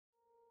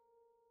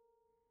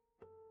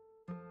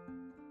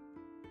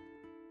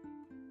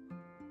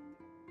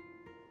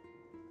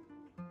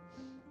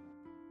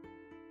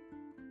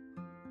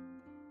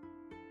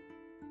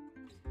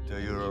Do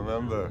you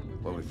remember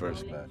when we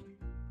first met?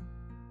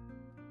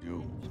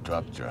 You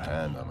dropped your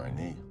hand on my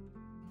knee.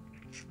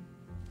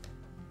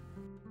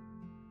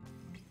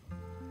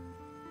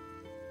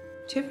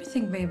 Do you ever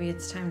think maybe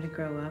it's time to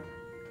grow up?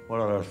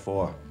 What on earth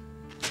for?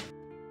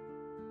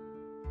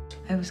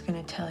 I was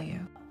gonna tell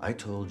you. I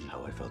told you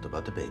how I felt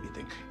about the baby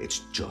thing. It's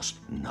just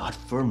not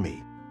for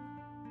me.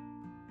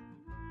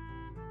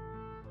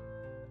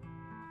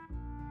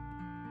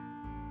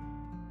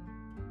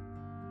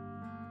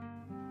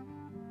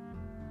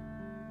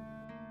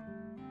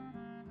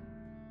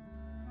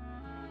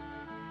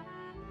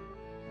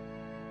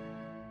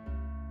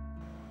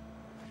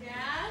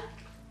 Dad?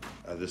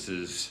 This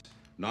is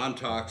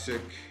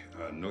non-toxic,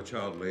 no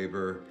child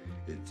labor.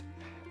 It's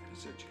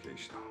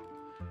educational.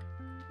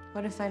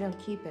 What if I don't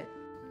keep it?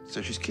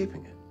 So she's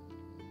keeping it?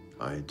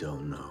 I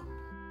don't know.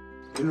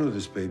 You know,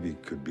 this baby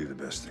could be the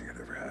best thing that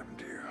ever happened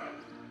to you.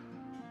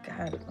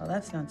 God, well,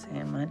 that's not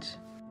saying much.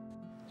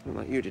 Looked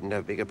like you didn't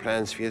have bigger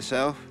plans for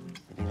yourself.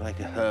 Living like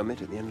a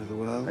hermit at the end of the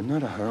world. I'm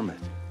not a hermit.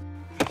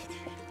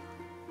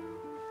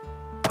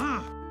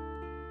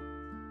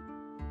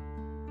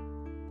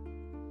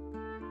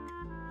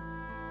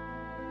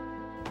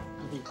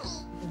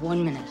 Please,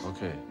 1 minute.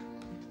 Okay.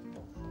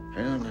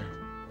 Hang on there.